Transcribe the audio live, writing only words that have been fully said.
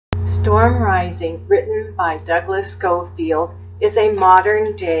Storm Rising, written by Douglas Schofield, is a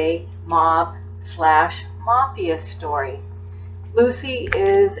modern-day mob/mafia story. Lucy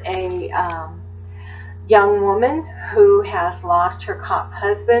is a young woman who has lost her cop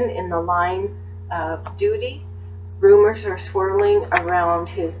husband in the line of duty. Rumors are swirling around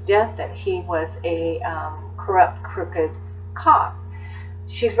his death that he was a corrupt, crooked cop.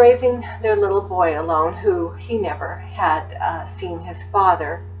 She's raising their little boy alone, who he never had seen his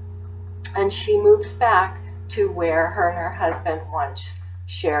father, and she moves back to where her and her husband once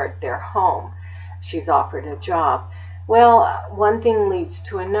shared their home. She's offered a job. Well, one thing leads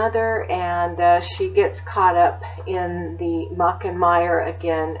to another, and she gets caught up in the muck and mire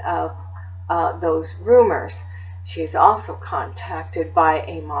again of those rumors. She's also contacted by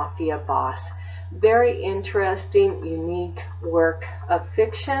a mafia boss. Very interesting, unique work of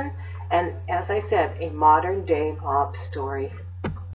fiction, and as I said, a modern day mob story.